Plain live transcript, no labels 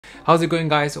How's it going,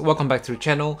 guys? Welcome back to the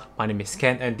channel. My name is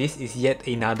Ken and this is yet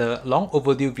another long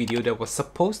overdue video that was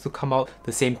supposed to come out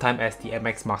the same time as the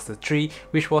MX Master 3,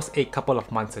 which was a couple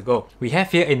of months ago. We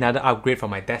have here another upgrade for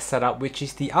my desk setup, which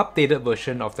is the updated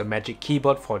version of the Magic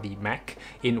Keyboard for the Mac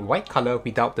in white color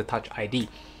without the Touch ID.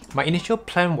 My initial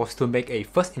plan was to make a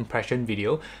first impression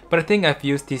video, but I think I've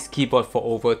used this keyboard for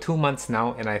over 2 months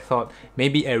now and I thought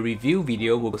maybe a review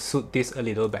video will suit this a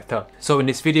little better. So in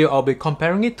this video, I'll be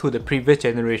comparing it to the previous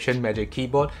generation Magic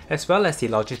Keyboard as well as the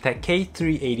Logitech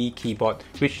K380 keyboard,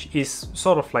 which is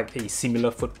sort of like a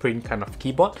similar footprint kind of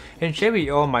keyboard, and share with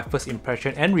you all my first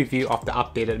impression and review of the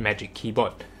updated Magic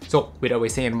Keyboard. So without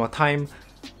wasting any more time,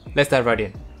 let's dive right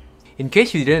in. In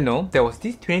case you didn't know, there was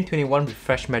this 2021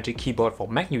 refresh Magic Keyboard for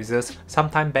Mac users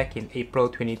sometime back in April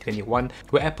 2021,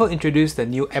 where Apple introduced the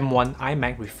new M1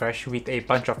 iMac refresh with a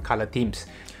bunch of color themes.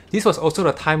 This was also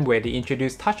the time where they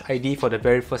introduced Touch ID for the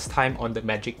very first time on the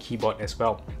Magic Keyboard as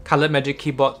well. Colored Magic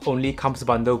Keyboard only comes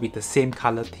bundled with the same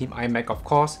color theme iMac of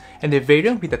course, and the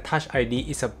variant with the Touch ID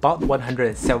is about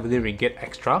 170 ringgit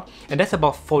extra, and that's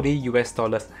about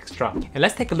 $40 extra. And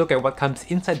let's take a look at what comes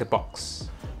inside the box.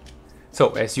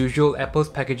 So as usual, Apple's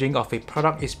packaging of a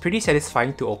product is pretty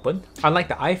satisfying to open, unlike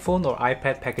the iPhone or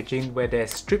iPad packaging where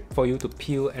there's strip for you to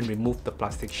peel and remove the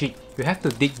plastic sheet. You have to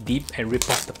dig deep and rip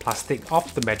off the plastic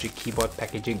off the Magic Keyboard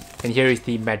packaging. And here is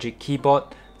the Magic Keyboard,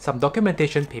 some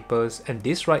documentation papers, and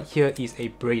this right here is a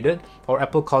braided, or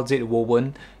Apple calls it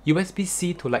woven,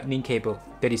 USB-C to Lightning cable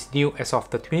that is new as of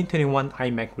the 2021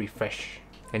 iMac refresh.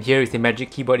 And here is the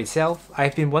Magic Keyboard itself.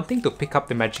 I've been wanting to pick up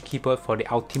the Magic Keyboard for the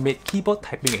ultimate keyboard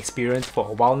typing experience for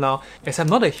a while now, as I'm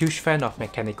not a huge fan of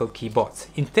mechanical keyboards.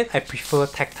 Instead, I prefer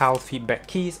tactile feedback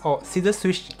keys or scissor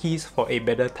switch keys for a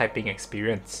better typing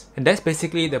experience. And that's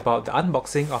basically about the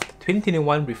unboxing of the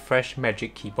 2021 refresh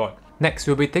Magic Keyboard. Next,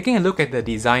 we'll be taking a look at the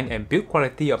design and build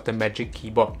quality of the Magic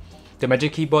Keyboard. The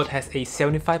Magic Keyboard has a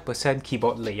 75%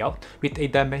 keyboard layout with a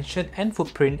dimension and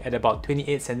footprint at about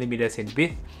 28cm in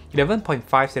width,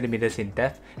 11.5cm in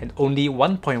depth, and only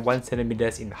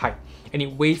 1.1cm in height, and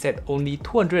it weighs at only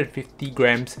 250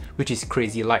 grams, which is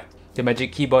crazy light. The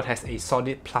Magic Keyboard has a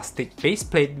solid plastic base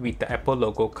plate with the Apple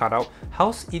logo cutout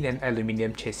housed in an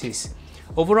aluminium chassis.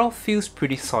 Overall feels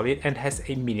pretty solid and has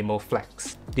a minimal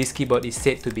flex. This keyboard is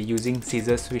said to be using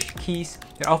scissor switch keys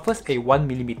that offers a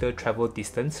 1mm travel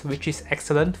distance, which is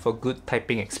excellent for good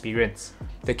typing experience.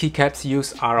 The keycaps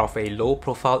used are of a low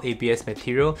profile ABS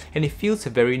material and it feels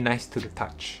very nice to the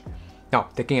touch. Now,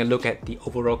 taking a look at the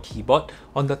overall keyboard,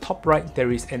 on the top right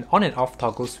there is an on and off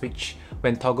toggle switch.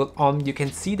 When toggled on, you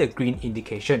can see the green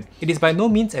indication. It is by no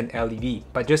means an LED,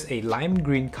 but just a lime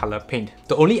green color paint.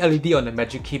 The only LED on the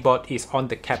Magic Keyboard is on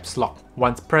the caps lock.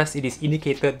 Once pressed, it is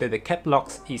indicated that the cap lock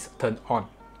is turned on.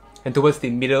 And towards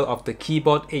the middle of the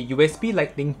keyboard, a USB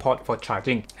Lightning port for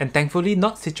charging, and thankfully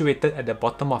not situated at the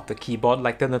bottom of the keyboard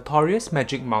like the notorious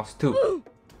Magic Mouse 2.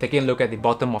 Taking a look at the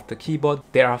bottom of the keyboard,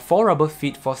 there are 4 rubber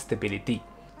feet for stability.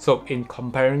 So in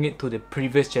comparing it to the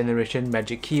previous generation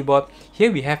Magic Keyboard,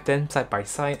 here we have them side by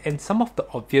side, and some of the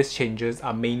obvious changes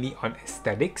are mainly on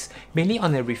aesthetics, mainly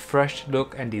on a refreshed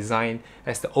look and design,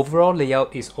 as the overall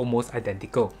layout is almost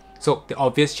identical. So the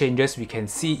obvious changes we can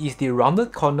see is the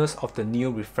rounded corners of the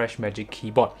new refreshed Magic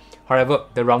Keyboard. However,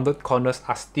 the rounded corners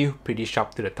are still pretty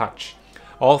sharp to the touch.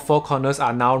 All 4 corners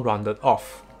are now rounded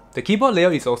off. The keyboard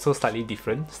layout is also slightly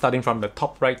different, starting from the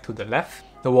top right to the left.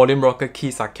 The volume rocker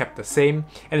keys are kept the same,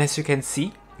 and as you can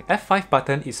see, the F5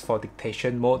 button is for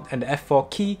dictation mode and the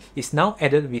F4 key is now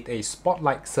added with a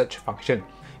spotlight search function.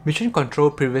 Mission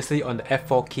control previously on the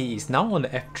F4 key is now on the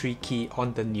F3 key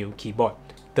on the new keyboard.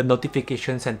 The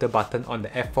notification center button on the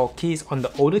F4 keys on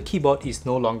the older keyboard is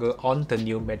no longer on the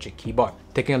new Magic Keyboard.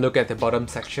 Taking a look at the bottom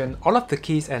section, all of the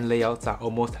keys and layouts are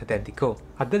almost identical,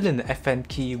 other than the FN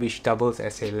key which doubles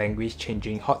as a language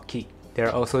changing hotkey. There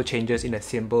are also changes in the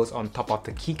symbols on top of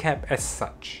the keycap as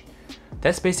such.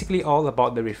 That's basically all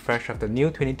about the refresh of the new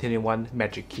 2021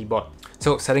 Magic Keyboard.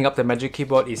 So setting up the Magic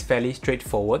Keyboard is fairly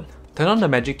straightforward. Turn on the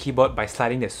Magic Keyboard by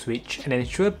sliding the switch and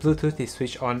ensure Bluetooth is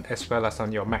switched on as well as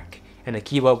on your Mac, and the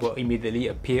keyboard will immediately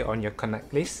appear on your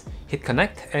connect list. Hit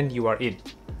connect and you are in.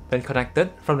 When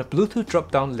connected, from the Bluetooth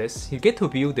drop-down list, you get to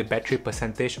view the battery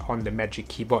percentage on the Magic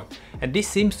Keyboard, and this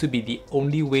seems to be the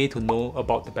only way to know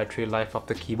about the battery life of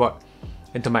the keyboard.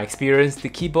 And to my experience, the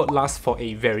keyboard lasts for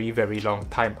a very long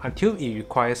time until it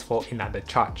requires for another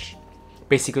charge.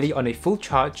 Basically, on a full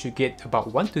charge, you get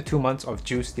about 1 to 2 months of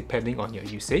juice depending on your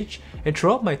usage, and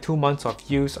throughout my 2 months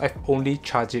of use, I've only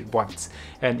charged it once,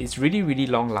 and it's really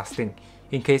long lasting.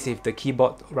 In case if the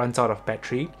keyboard runs out of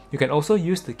battery, you can also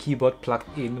use the keyboard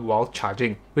plug-in while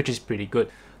charging, which is pretty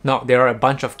good. Now, there are a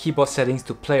bunch of keyboard settings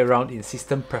to play around in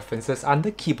system preferences under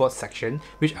keyboard section,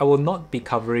 which I will not be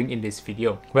covering in this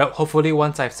video. Well, hopefully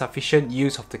once I have sufficient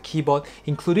use of the keyboard,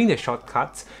 including the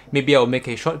shortcuts, maybe I'll make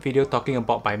a short video talking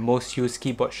about my most used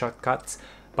keyboard shortcuts.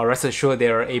 But rest assured,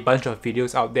 there are a bunch of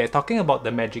videos out there talking about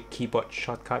the magic keyboard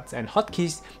shortcuts and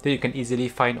hotkeys that you can easily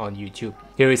find on YouTube.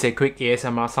 Here is a quick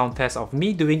ASMR sound test of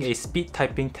me doing a speed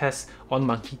typing test on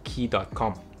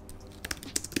monkeykey.com.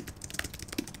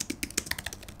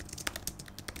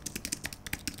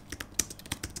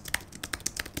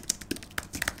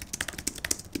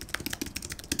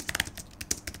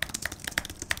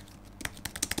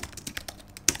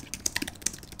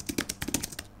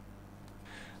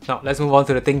 Now let's move on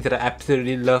to the things that I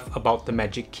absolutely love about the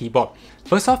Magic Keyboard.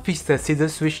 First off is the scissor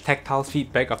switch tactile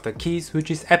feedback of the keys, which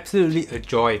is absolutely a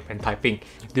joy when typing.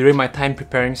 During my time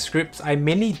preparing scripts, I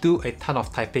mainly do a ton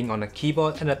of typing on the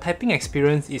keyboard, and the typing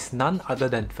experience is none other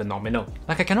than phenomenal.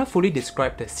 Like, I cannot fully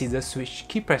describe the scissor switch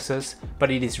key presses,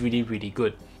 but it is really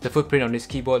good. The footprint on this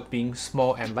keyboard being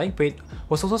small and lightweight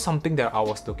was also something that I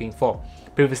was looking for.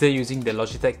 Previously using the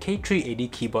Logitech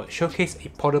K380 keyboard showcased a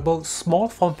portable, small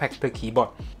form factor keyboard.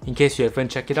 In case you haven't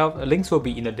checked it out, links will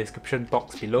be in the description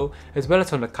box below as well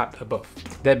as on the card above.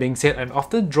 That being said, I'm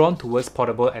often drawn towards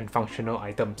portable and functional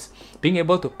items. Being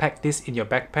able to pack this in your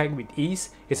backpack with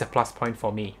ease is a plus point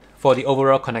for me. For the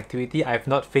overall connectivity, I have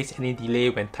not faced any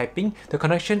delay when typing. The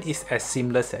connection is as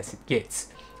seamless as it gets.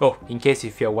 Oh, in case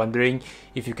if you're wondering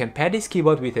if you can pair this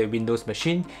keyboard with a Windows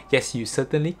machine, yes, you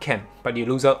certainly can, but you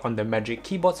lose out on the Magic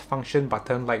Keyboard's function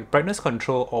button like brightness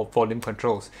control or volume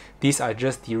controls. These are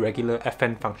just the regular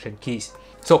FN function keys.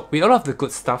 So with all of the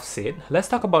good stuff said, let's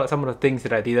talk about some of the things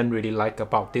that I didn't really like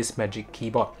about this Magic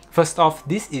Keyboard. First off,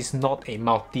 this is not a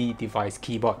multi-device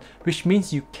keyboard, which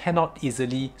means you cannot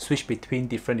easily switch between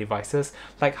different devices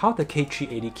like how the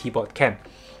K380 keyboard can.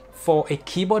 For a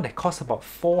keyboard that costs about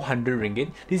 400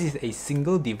 ringgit, this is a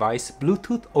single device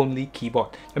Bluetooth only keyboard.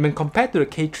 And when compared to the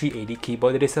K380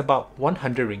 keyboard, it is about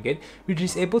 100 ringgit, which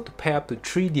is able to pair up to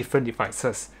 3 different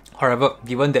devices. However,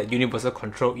 given that universal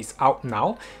control is out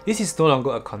now, this is no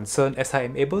longer a concern as I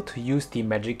am able to use the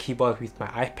Magic Keyboard with my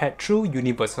iPad through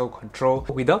universal control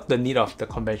without the need of the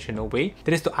conventional way.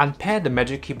 That is to unpair the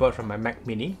Magic Keyboard from my Mac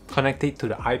Mini, connect it to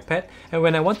the iPad, and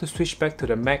when I want to switch back to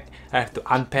the Mac, I have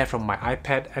to unpair from my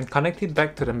iPad and connect it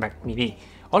back to the Mac Mini.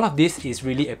 All of this is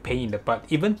really a pain in the butt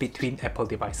even between Apple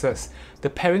devices. The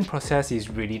pairing process is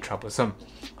really troublesome.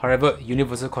 However,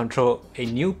 Universal Control, a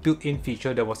new built-in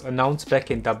feature that was announced back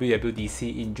in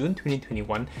WWDC in June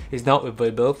 2021, is now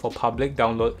available for public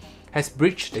download, has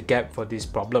bridged the gap for this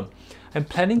problem. I'm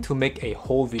planning to make a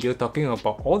whole video talking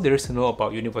about all there is to know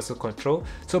about Universal Control,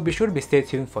 so be sure to stay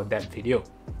tuned for that video.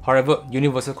 However,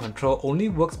 Universal Control only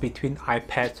works between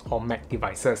iPads or Mac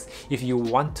devices. If you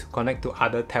want to connect to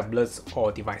other tablets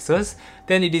or devices,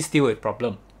 then it is still a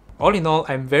problem. All in all,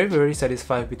 I'm very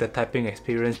satisfied with the typing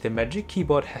experience the Magic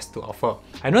Keyboard has to offer.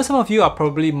 I know some of you are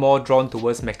probably more drawn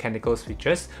towards mechanical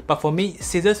switches, but for me,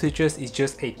 scissor switches is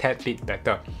just a tad bit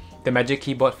better. The Magic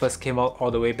Keyboard first came out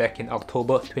all the way back in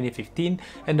October 2015,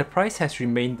 and the price has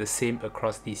remained the same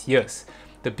across these years.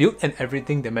 The build and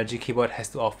everything the Magic Keyboard has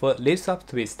to offer lives up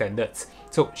to its standards.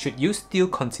 So should you still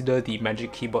consider the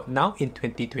Magic Keyboard now in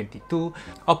 2022?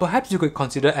 Or perhaps you could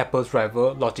consider Apple's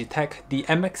rival Logitech, the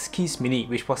MX Keys Mini,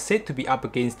 which was said to be up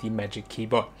against the Magic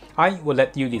Keyboard. I will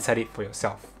let you decide it for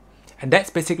yourself. And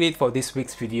that's basically it for this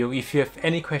week's video. If you have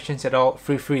any questions at all,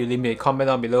 feel free to leave me a comment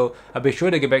down below. I'll be sure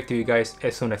to get back to you guys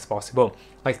as soon as possible.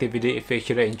 Like the video if you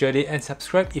actually enjoyed it, and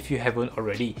subscribe if you haven't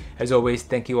already. As always,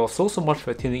 thank you all so much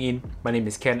for tuning in. My name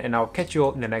is Ken, and I'll catch you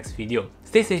all in the next video.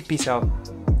 Stay safe, peace out,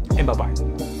 and bye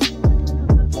bye.